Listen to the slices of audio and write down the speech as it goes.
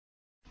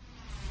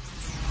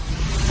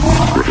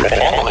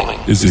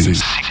is a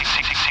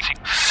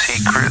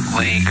Secret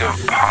League of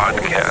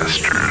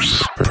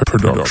Podcasters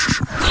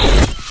production.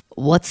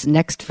 What's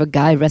next for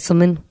Guy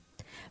Wrestleman?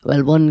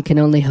 Well, one can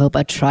only hope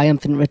a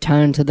triumphant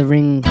return to the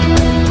ring.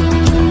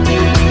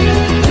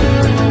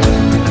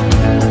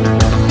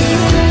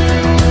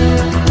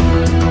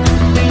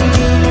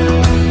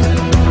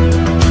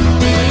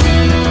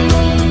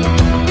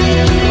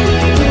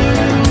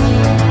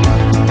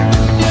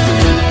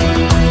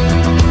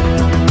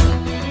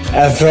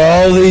 After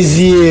all these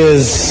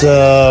years,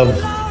 a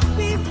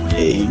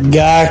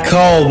guy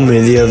called me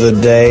the other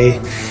day,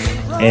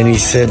 and he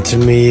said to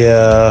me,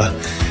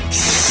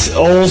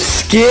 "Old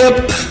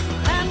Skip,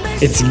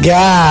 it's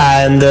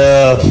Guy, and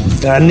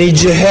I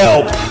need your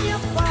help."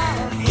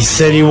 He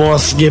said he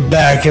wants to get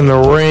back in the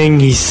ring.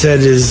 He said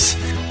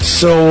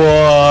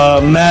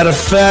matter of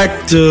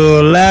fact,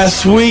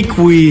 last week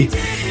we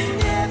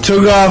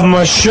took off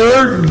my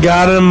shirt,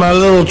 got in my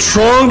little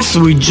trunks,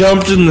 we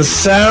jumped in the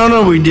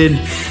sauna,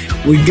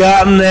 we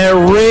got in that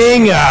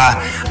ring,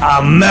 I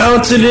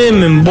mounted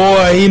him, and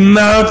boy, he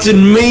mounted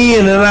me,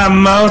 and then I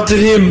mounted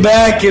him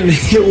back, and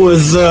it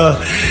was a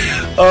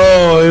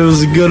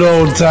good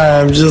old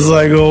time, just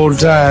like old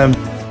time.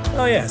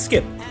 Oh yeah,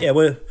 Skip. Yeah,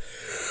 what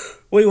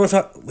do you want to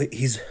talk? Wait,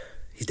 he's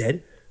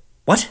dead?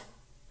 What?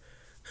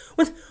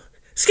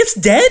 Skip's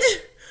dead?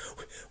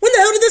 When the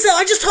hell did this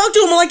happen? I just talked to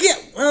him. I'm like, yeah,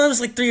 well, it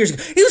was like 3 years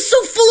ago. He was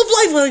so full of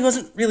life. Well, he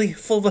wasn't really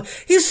full of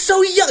life. He was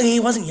so young. He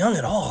wasn't young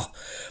at all.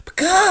 But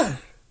God,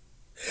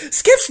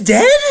 Skip's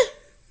dead?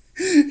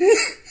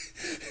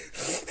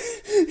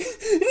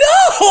 No!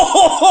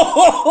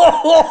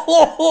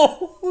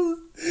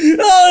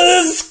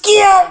 Oh,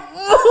 Skip!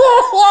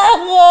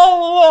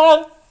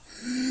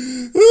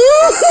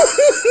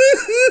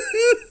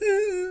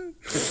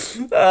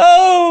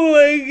 Oh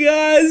my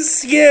God,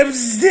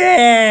 Skip's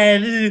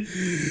dead.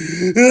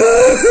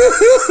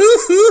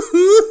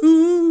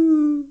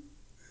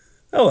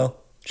 Oh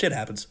well, shit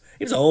happens.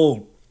 He was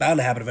old, bound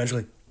to happen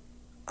eventually.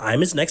 I'm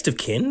his next of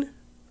kin?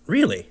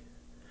 Really?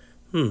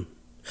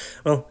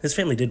 Well, his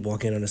family did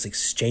walk in on us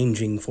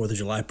exchanging 4th of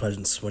July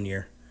presents one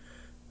year,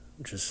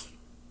 which is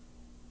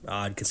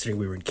odd considering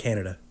we were in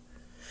Canada.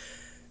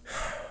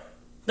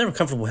 Never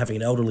comfortable having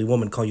an elderly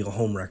woman call you a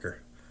homewrecker,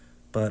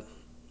 but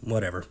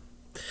whatever.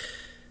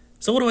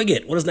 So what do I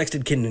get? What does next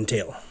of kin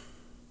entail?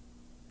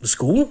 The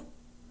school?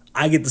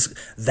 I get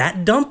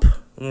that dump?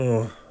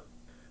 How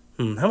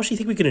much do you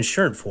think we could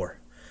insure it for?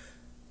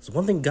 There's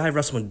one thing Guy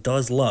Wrestleman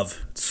does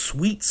love.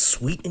 Sweet,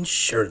 sweet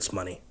insurance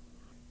money.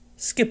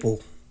 Skip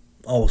will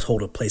always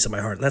hold a place in my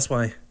heart, and that's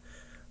why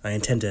I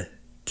intend to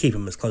keep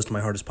him as close to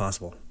my heart as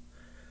possible.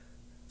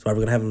 That's why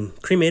we're going to have him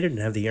cremated and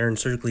have the urn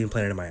surgically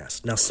implanted in my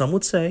ass. Now, some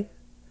would say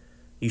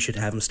you should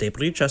have him stapled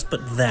to your chest, but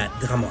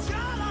come on,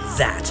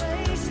 that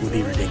would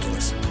be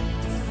ridiculous.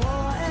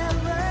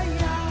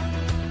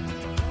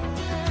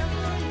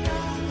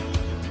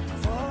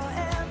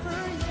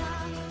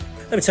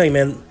 Let me tell you,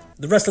 man,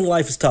 the wrestling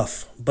life is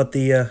tough, but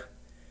the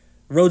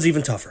road's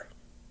even tougher.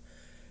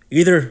 You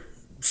either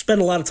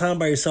spend a lot of time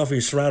by yourself or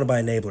you're surrounded by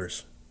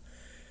enablers.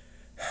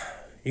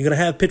 You're going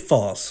to have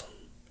pitfalls.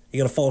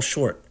 You're going to fall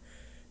short.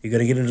 You're going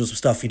to get into some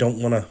stuff you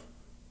don't want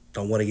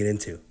to get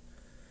into.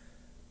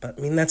 But,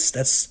 I mean,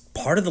 that's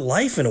part of the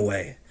life in a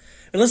way.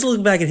 And let's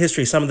look back at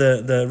history, some of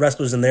the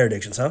wrestlers and their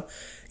addictions, huh?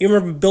 You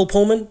remember Bill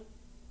Pullman?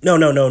 No,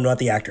 not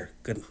the actor.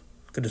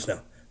 Goodness no.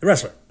 The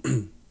wrestler.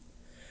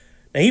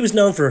 Now, he was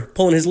known for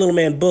pulling his little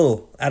man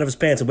Bull out of his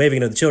pants and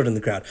waving it at the children in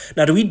the crowd.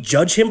 Now, do we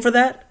judge him for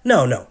that?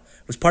 No.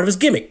 It was part of his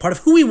gimmick, part of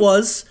who he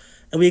was,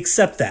 and we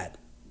accept that,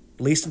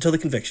 at least until the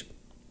conviction.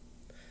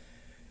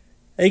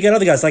 And you got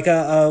other guys like,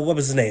 what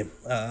was his name?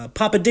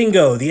 Papa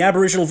Dingo, the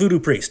Aboriginal voodoo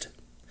priest.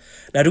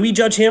 Now, do we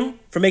judge him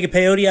for making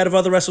peyote out of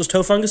other wrestlers'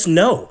 toe fungus?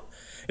 No.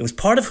 It was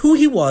part of who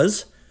he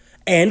was,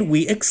 and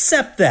we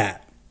accept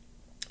that.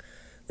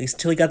 At least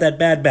until he got that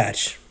bad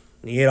batch.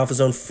 He ate off his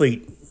own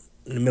feet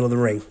in the middle of the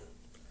ring.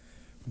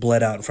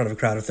 Bled out in front of a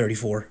crowd of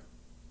 34.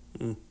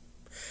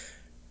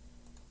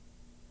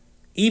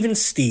 Even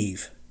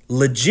Steve,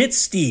 legit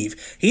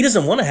Steve, he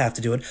doesn't want to have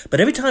to do it,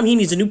 but every time he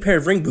needs a new pair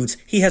of ring boots,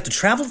 he has to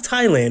travel to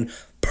Thailand,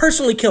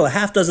 personally kill a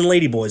half dozen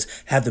ladyboys,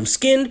 have them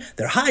skinned,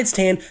 their hides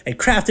tanned, and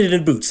crafted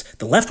in boots.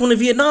 The left one in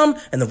Vietnam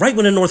and the right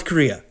one in North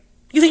Korea.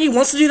 You think he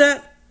wants to do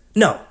that?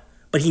 No,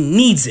 but he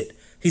needs it.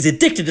 He's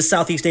addicted to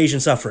Southeast Asian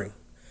suffering.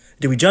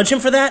 Do we judge him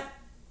for that?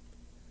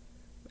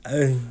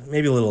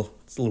 Maybe a little.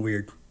 It's a little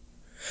weird.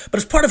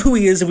 But it's part of who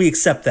he is, and we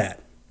accept that.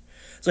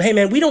 So, hey,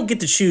 man, we don't get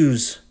to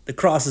choose the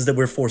crosses that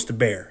we're forced to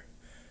bear.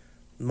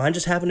 Mine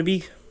just happened to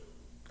be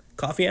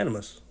coffee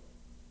enemas.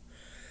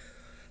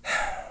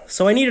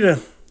 So I needed a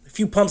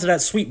few pumps of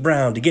that sweet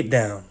brown to get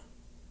down.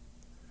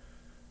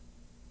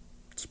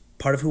 It's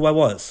part of who I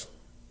was.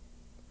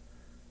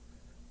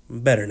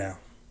 I'm better now.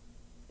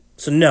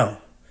 So, no,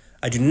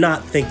 I do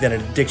not think that an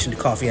addiction to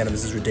coffee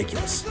enemas is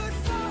ridiculous.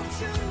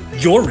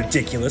 You're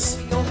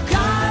ridiculous.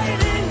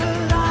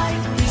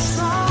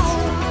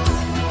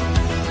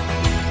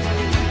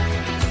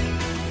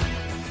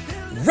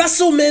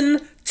 Wrestleman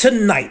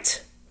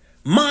Tonight,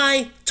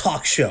 my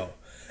talk show.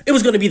 It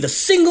was going to be the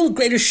single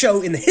greatest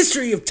show in the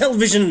history of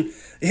television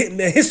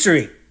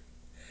history.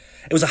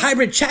 It was a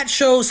hybrid chat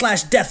show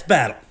 / death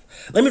battle.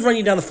 Let me run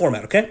you down the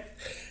format, okay?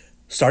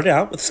 Started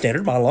out with a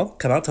standard monologue.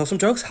 Come out, tell some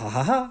jokes. Ha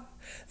ha ha.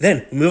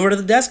 Then we move over to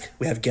the desk.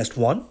 We have guest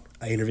 1,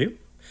 I interview.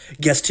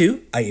 Guest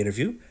 2, I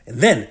interview. And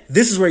then,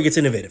 this is where it gets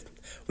innovative.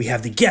 We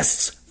have the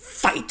guests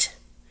fight.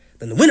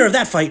 Then the winner of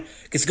that fight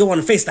gets to go on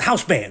and face the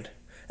house band.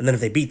 And then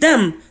if they beat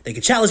them, they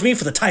can challenge me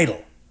for the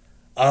title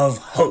of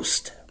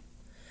host.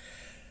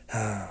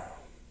 I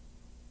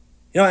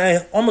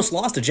almost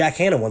lost to Jack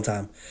Hanna one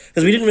time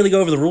because we didn't really go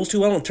over the rules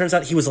too well, and it turns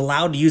out he was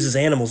allowed to use his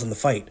animals in the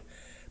fight.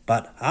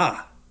 But,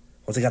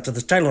 once I got to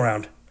the title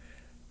round,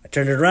 I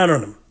turned it around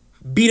on him.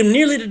 Beat him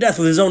nearly to death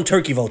with his own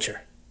turkey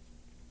vulture.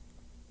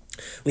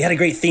 We had a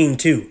great theme,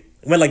 too.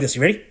 It went like this.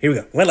 You ready? Here we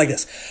go. It went like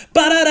this.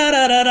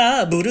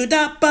 Ba-da-da-da-da-da,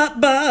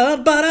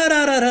 boo-doo-da-ba-ba,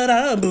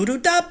 ba-da-da-da-da-da,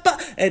 boo-doo-da-ba.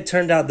 It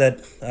turned out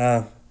that,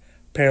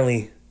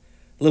 apparently,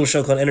 a little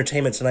show called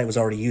Entertainment Tonight was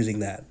already using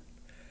that.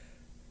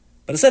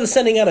 But instead of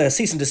sending out a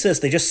cease and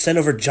desist, they just sent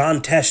over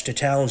John Tesh to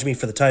challenge me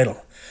for the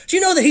title. Do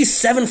you know that he's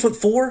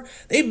 7'4"?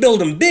 They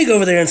build him big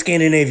over there in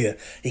Scandinavia.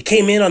 He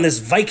came in on this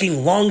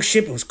Viking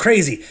longship. It was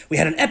crazy. We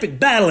had an epic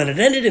battle, and it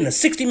ended in a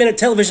 60-minute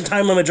television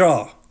time limit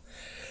draw.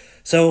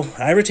 So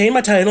I retained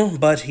my title,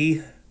 but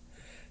he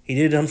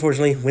did,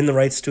 unfortunately, win the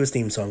rights to his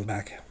theme song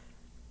back.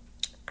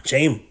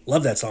 Shame.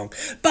 Love that song.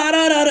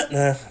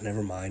 Ba-da-da-da.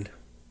 Never mind.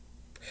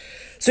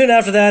 Soon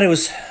after that, it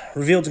was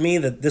revealed to me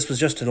that this was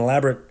just an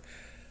elaborate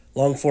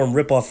long-form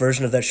rip-off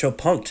version of that show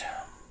Punk'd.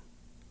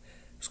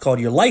 It's called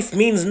Your Life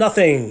Means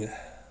Nothing.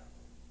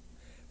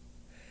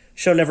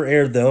 Show never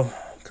aired, though,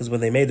 because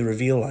when they made the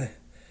reveal, I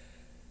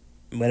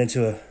went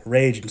into a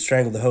rage and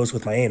strangled the host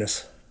with my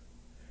anus.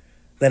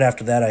 Then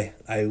after that,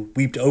 I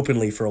wept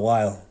openly for a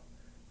while.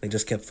 They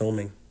just kept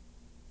filming.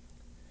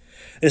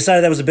 They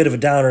decided that was a bit of a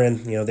downer,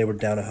 and, they were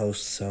down a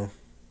host, so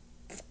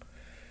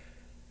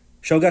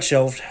show got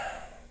shelved.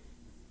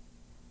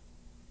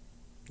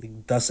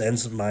 Thus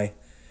ends my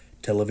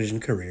television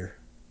career.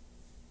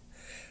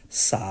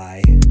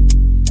 Sigh.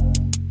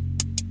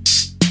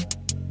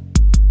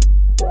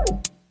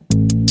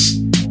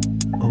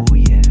 Oh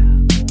yeah.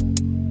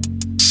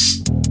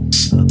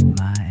 Look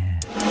my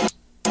ass.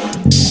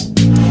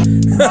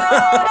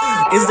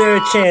 Is there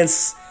a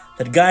chance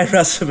that Guy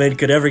Wrestleman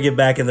could ever get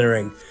back in the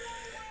ring?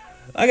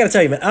 I gotta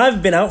tell you, man,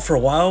 I've been out for a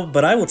while,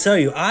 but I will tell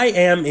you, I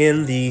am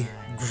in the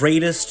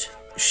greatest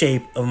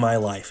shape of my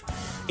life.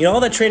 All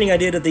that training I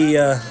did at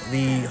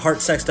the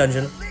Heart Sex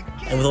Dungeon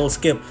and with old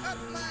Skip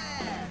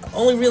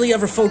only really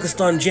ever focused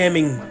on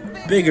jamming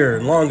bigger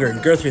and longer and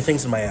girthier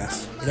things in my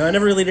ass. I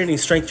never really did any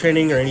strength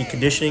training or any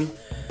conditioning,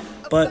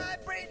 but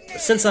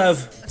since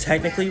I've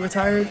technically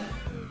retired,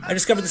 I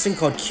discovered this thing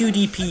called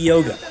QDP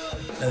Yoga.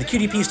 Now, the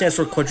QDP stands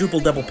for quadruple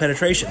double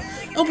penetration.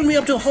 It opened me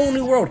up to a whole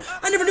new world.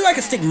 I never knew I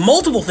could stick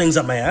multiple things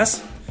up my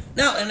ass.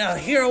 Now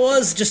here I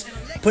was just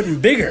putting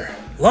bigger,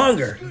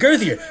 longer,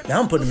 girthier. Now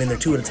I'm putting them in there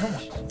 2 at a time,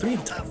 3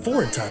 at a time,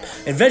 4 at a time.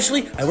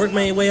 Eventually, I worked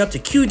my way up to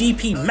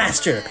QDP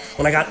Master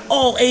when I got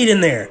all 8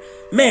 in there.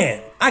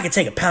 Man, I can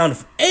take a pound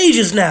for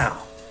ages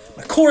now.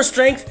 My core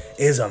strength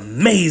is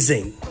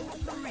amazing.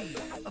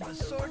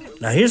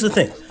 Now here's the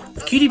thing.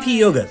 With QDP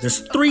Yoga, there's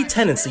 3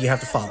 tenets that you have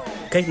to follow.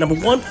 Okay, number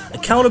 1,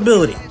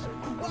 accountability.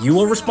 You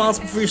are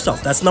responsible for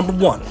yourself. That's number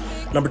 1.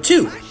 Number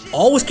 2,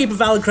 always keep a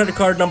valid credit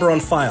card number on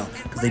file,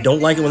 because they don't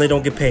like it when they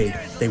don't get paid.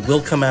 They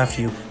will come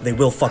after you. They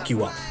will fuck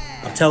you up.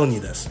 I'm telling you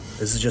this.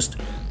 This is just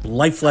a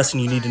life lesson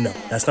you need to know.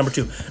 That's number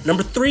 2.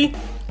 Number 3,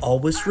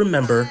 always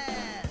remember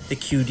the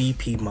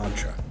QDP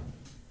mantra.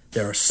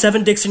 There are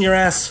 7 dicks in your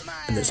ass,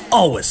 and there's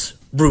always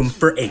room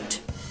for 8.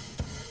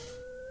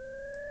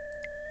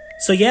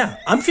 So yeah,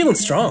 I'm feeling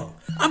strong.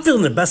 I'm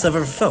feeling the best I've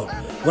ever felt.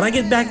 When I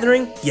get back in the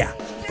ring, yeah,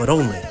 but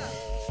only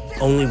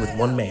with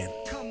one man.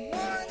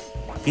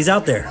 He's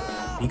out there.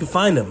 You can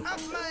find him.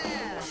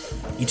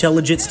 You tell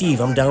Legit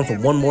Steve I'm down for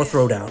one more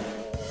throwdown.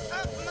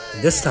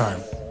 And this time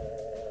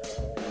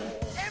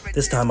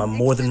I'm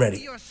more than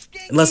ready.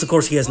 Unless, of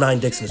course, he has 9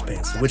 dicks in his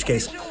pants, in which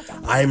case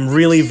I'm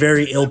really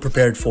very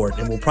ill-prepared for it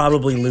and will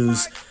probably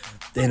lose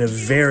in a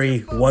very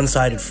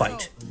one-sided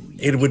fight.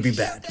 It would be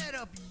bad.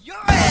 Your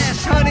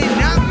ass, honey,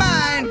 not mine.